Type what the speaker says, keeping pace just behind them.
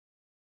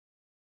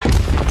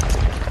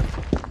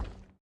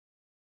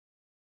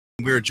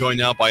We are joined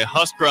now by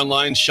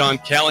HuskerOnline, Sean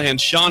Callahan.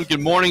 Sean,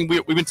 good morning.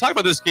 We've been talking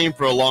about this game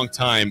for a long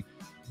time,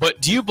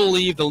 but do you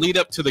believe the lead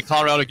up to the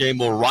Colorado game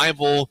will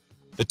rival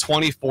the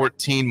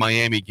 2014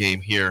 Miami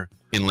game here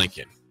in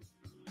Lincoln?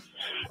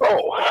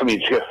 Oh, I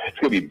mean, it's going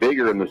to be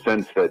bigger in the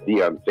sense that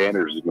Deion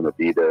Sanders is going to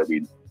be there. I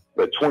mean,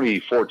 the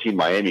 2014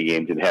 Miami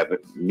game didn't have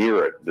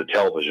near the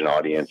television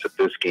audience that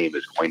this game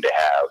is going to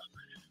have.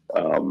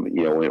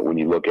 You know, when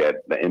you look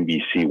at the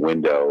NBC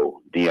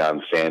window,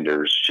 Deion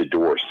Sanders,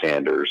 Shedeur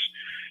Sanders,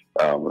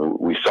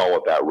 we saw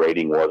what that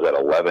rating was at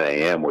 11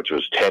 a.m., which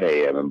was 10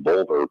 a.m. in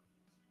Boulder,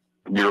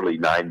 nearly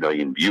 9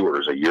 million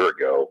viewers a year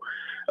ago.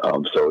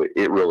 So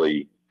it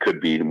really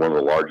could be one of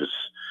the largest,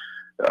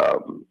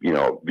 you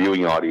know,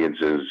 viewing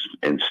audiences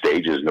and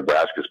stages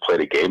Nebraska's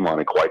played a game on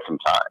in quite some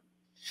time.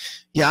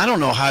 Yeah, I don't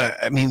know how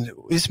to – I mean,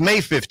 it's May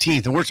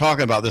 15th, and we're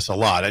talking about this a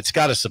lot. It's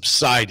got to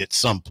subside at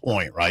some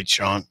point, right,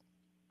 Sean?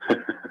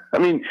 I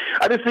mean,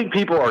 I just think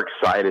people are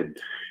excited.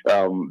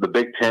 The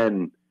Big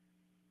Ten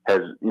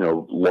has, you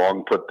know,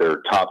 long put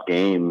their top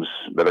games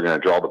that are going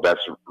to draw the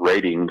best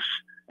ratings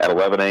at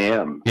 11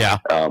 a.m. Yeah.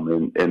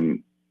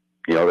 And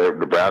you know,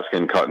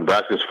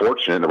 Nebraska's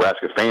fortunate.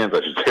 Nebraska fans,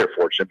 I should say, are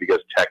fortunate because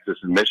Texas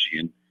and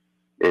Michigan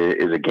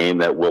is a game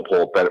that will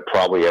pull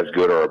probably as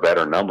good or a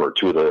better number.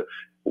 Two of the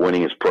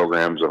winningest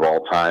programs of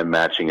all time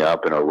matching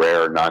up in a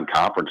rare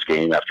non-conference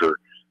game after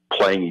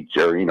playing each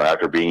other, you know,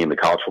 after being in the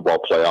college football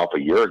playoff a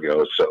year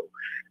ago. So,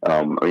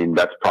 I mean,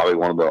 that's probably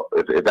one of the,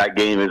 if that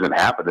game isn't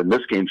happening,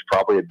 this game's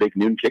probably a big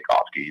noon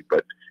kickoff game.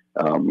 But,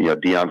 you know,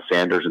 Deion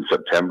Sanders in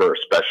September,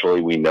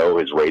 especially, we know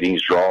his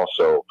ratings draw.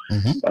 So,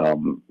 you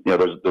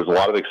know, there's a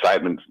lot of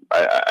excitement,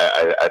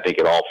 I think,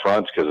 at all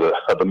fronts because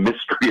of the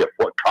mystery of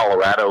what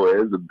Colorado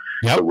is and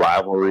the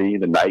rivalry,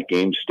 the night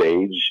game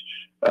stage.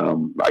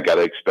 I got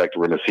to expect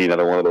we're going to see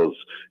another one of those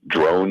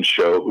drone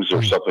shows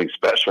or something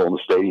special in the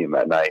stadium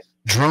that night.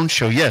 Drone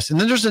show, yes. And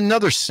then there's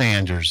another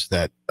Sanders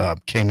that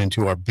came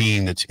into our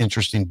being that's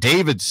interesting.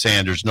 David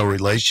Sanders, no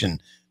relation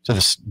to the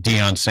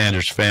Deion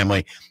Sanders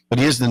family, but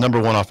he is the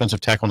 #1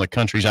 offensive tackle in the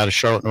country. He's out of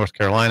Charlotte, North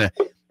Carolina.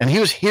 And he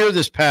was here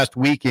this past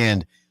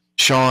weekend,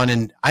 Sean,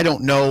 and I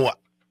don't know,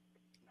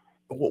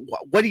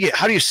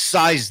 how do you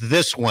size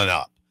this one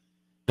up?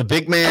 The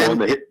big man,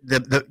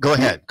 go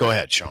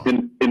ahead,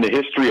 Sean. In the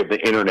history of the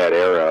internet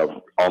era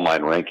of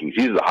online rankings,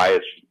 he's the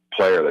highest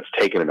player that's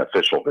taken an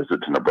official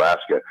visit to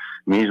Nebraska.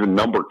 I mean, he's the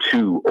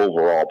 #2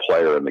 overall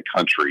player in the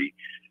country.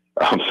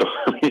 So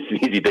it's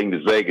an easy thing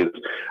to say because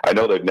I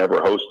know they've never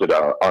hosted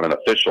on an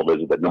official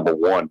visit the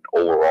 #1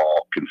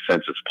 overall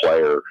consensus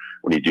player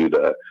when you do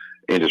the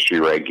industry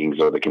rankings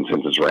or the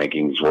consensus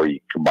rankings where you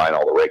combine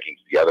all the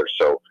rankings together.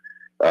 So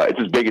it's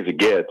as big as it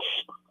gets.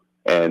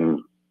 And,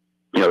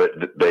 you know,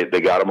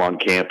 they got him on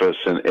campus,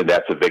 and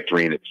that's a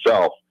victory in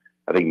itself.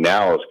 I think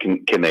now is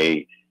can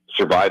they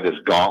survive this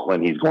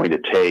gauntlet he's going to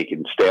take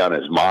and stay on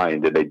his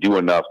mind? Did they do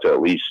enough to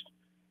at least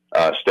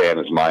stay on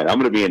his mind? I'm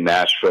going to be in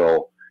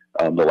Nashville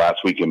the last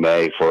week in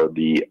May for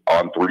the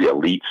On3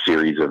 Elite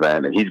Series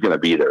event, and he's going to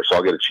be there. So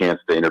I'll get a chance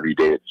to interview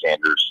David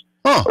Sanders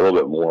a little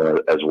bit more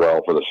as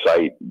well for the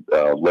site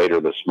later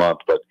this month.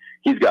 But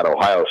he's got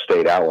Ohio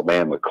State,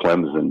 Alabama,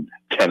 Clemson,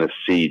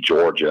 Tennessee,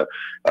 Georgia.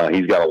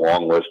 He's got a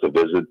long list of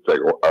visits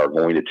that are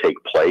going to take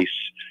place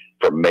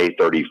from May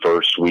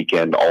 31st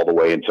weekend all the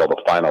way until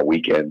the final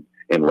weekend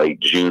in late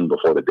June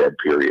before the dead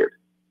period.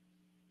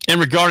 And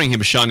regarding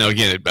him, Sean, now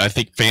again, I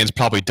think fans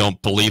probably don't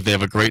believe they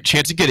have a great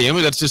chance of getting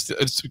him. That's just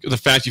the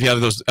fact you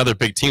have those other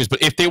big teams.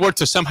 But if they were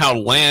to somehow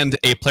land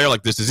a player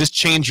like this, does this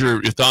change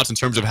your thoughts in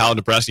terms of how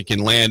Nebraska can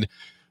land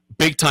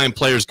big-time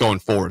players going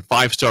forward?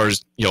 5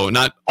 stars, you know,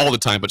 not all the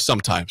time, but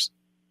sometimes.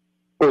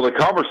 Well, the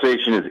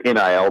conversation is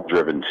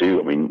NIL-driven,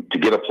 too. I mean, to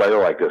get a player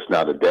like this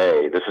now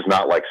today, this is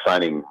not like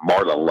signing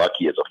Marlon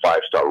Lucky as a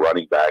 5-star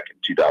running back in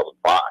 2005.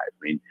 I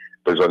mean,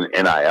 there's an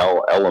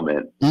NIL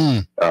element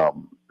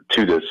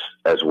to this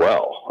as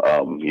well.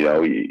 You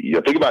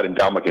know, think about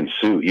Ndamukong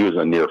Suh. He was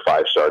a near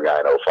 5-star guy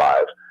in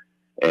 2005.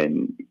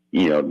 And,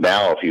 you know,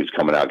 now if he was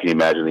coming out, can you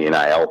imagine the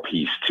NIL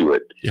piece to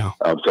it? Yeah.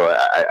 So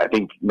I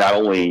think not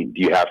only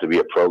do you have to be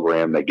a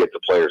program that gets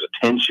the players'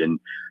 attention,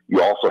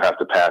 you also have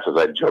to pass, as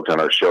I joked on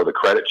our show, the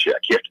credit check.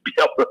 You have to be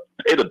able to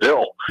pay the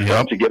bill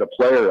to get a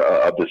player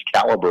of this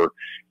caliber.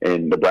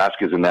 And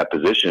Nebraska's in that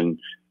position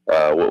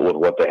with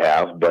what they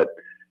have. But,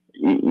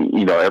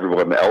 you know,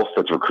 everyone else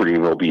that's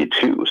recruiting will be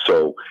too.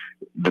 So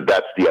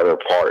that's the other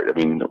part. I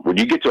mean, when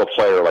you get to a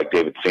player like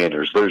David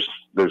Sanders,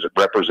 there's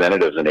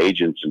representatives and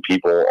agents and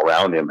people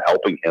around him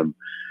helping him.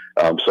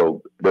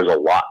 So there's a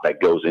lot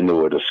that goes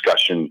into a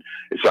discussion.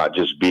 It's not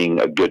just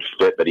being a good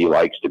fit that he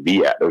likes to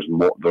be at. There's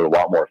a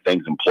lot more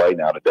things in play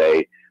now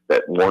today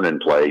that weren't in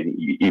play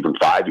even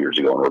 5 years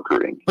ago in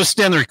recruiting. Let's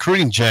stay on the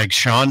recruiting jag,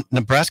 Sean.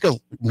 Nebraska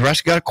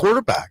got a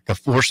quarterback, a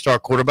 4-star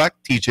quarterback,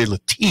 TJ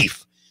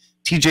Lateef.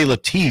 TJ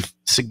Lateef,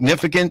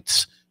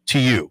 significance to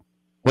you?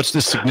 What's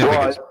the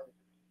significance?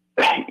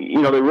 Well,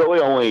 you know, they really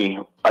only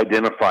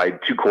identified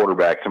 2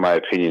 quarterbacks, in my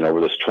opinion, over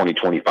this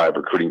 2025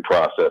 recruiting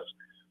process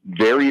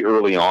very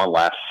early on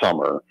last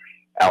summer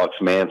Alex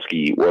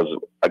Mansky was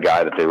a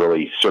guy that they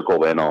really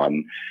circled in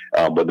on.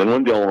 But then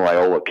when Dylan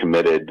Raiola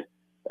committed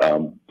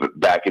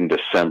back in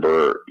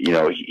December, he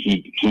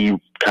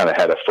kind of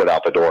had a foot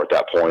out the door at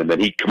that point. And then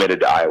he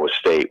committed to Iowa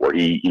State, where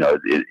he's one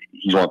of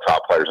the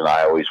top players in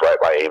Iowa. He's right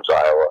by Ames,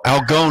 Iowa.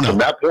 Algona.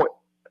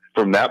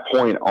 From that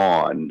point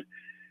on,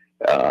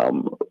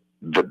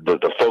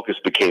 the focus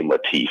became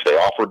Latif. They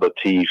offered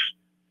Latif,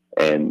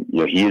 and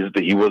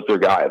he was their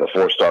guy, the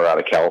 4-star out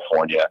of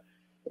California.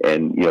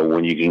 And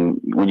when you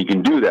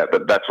can do that,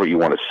 but that's what you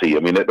want to see. I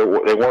mean, they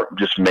weren't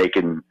just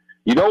making.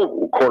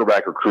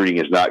 Quarterback recruiting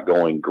is not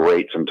going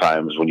great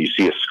sometimes when you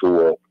see a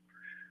school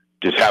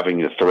just having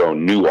to throw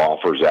new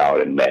offers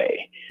out in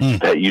May.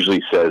 That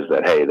usually says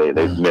that, hey,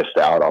 they've missed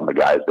out on the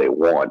guys they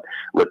want.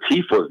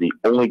 Latif was the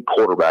only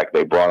quarterback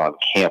they brought on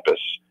campus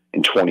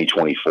in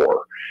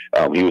 2024.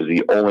 He was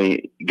the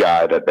only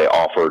guy that they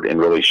offered and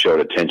really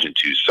showed attention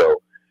to.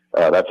 So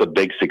that's a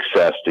big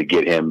success to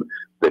get him.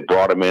 They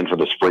brought him in for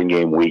the spring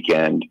game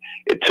weekend.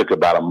 It took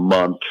about a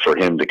month for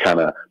him to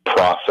kind of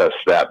process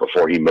that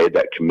before he made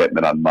that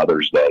commitment on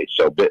Mother's Day.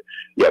 So,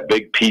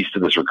 big piece to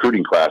this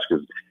recruiting class,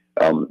 because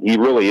he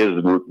really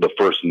is the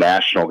first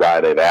national guy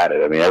they've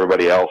added. I mean,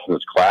 everybody else in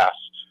this class,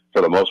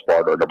 for the most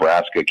part, are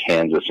Nebraska,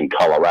 Kansas, and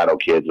Colorado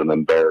kids, and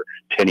then Bear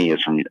Tinney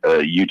is from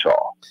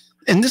Utah.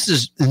 And this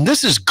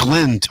is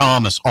Glenn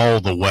Thomas all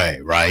the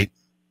way, right?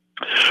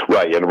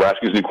 Right. Yeah,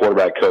 Nebraska's new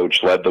quarterback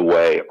coach led the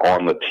way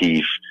on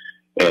Latif.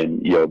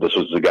 And, this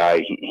was the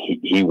guy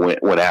he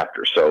went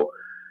after. So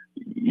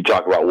you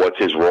talk about what's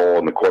his role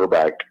in the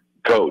quarterback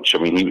coach. I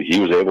mean, he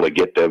was able to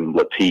get them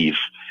Latif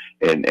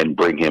and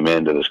bring him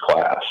into this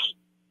class.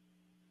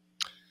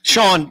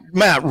 Sean,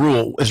 Matt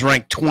Rule is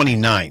ranked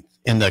 29th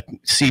in the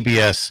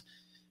CBS.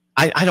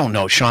 I don't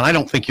know, Sean. I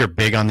don't think you're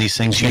big on these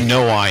things. You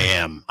know I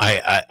am.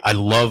 I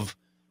love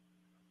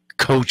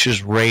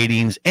coaches'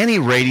 ratings. Any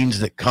ratings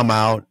that come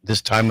out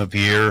this time of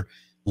year,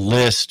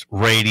 list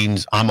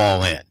ratings, I'm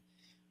all in.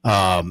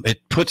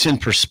 It puts in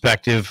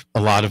perspective a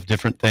lot of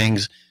different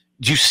things.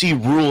 Do you see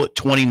Rule at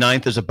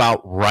 29th as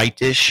about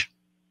right-ish?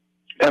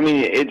 I mean,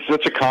 it's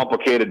such a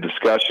complicated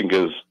discussion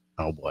because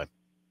oh boy,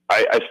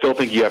 I still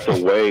think you have to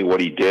weigh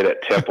what he did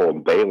at Temple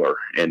and Baylor,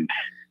 and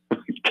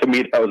to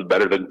me, that's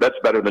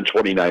better than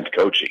 29th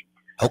coaching.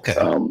 Okay.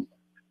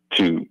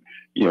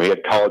 He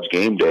had College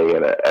game day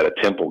at a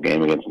Temple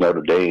game against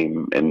Notre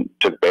Dame, and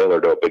took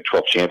Baylor to a Big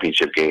 12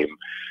 championship game.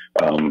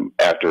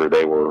 After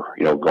they were,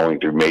 going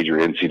through major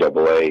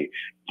NCAA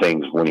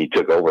things when he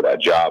took over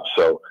that job.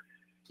 So,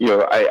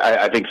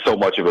 I think so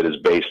much of it is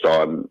based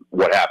on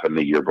what happened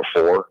the year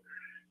before.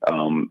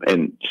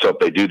 And so if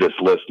they do this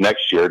list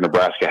next year,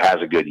 Nebraska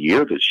has a good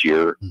year this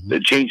year,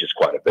 it changes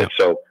quite a bit.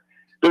 So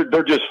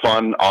they're just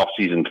fun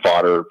off-season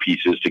fodder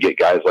pieces to get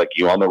guys like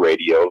you on the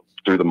radio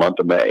through the month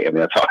of May. I mean,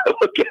 that's how I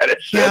look at it.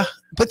 So. Yeah,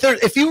 but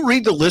if you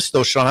read the list,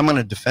 though, Sean, I'm going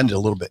to defend it a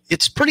little bit.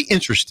 It's pretty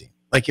interesting.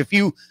 Like if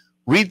you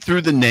read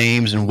through the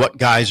names and what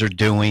guys are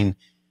doing,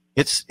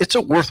 it's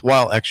a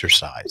worthwhile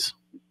exercise.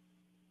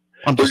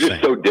 They're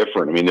just so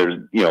different. I mean, there's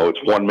it's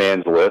one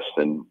man's list,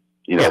 and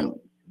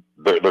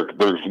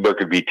there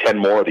could be 10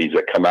 more of these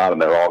that come out,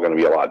 and they're all going to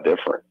be a lot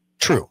different.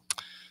 True.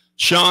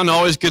 Sean,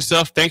 always good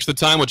stuff. Thanks for the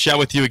time. We'll chat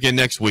with you again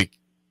next week.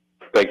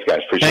 Thanks, guys.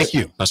 Appreciate it. Thank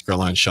you.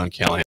 HuskerOnline, Sean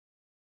Callahan.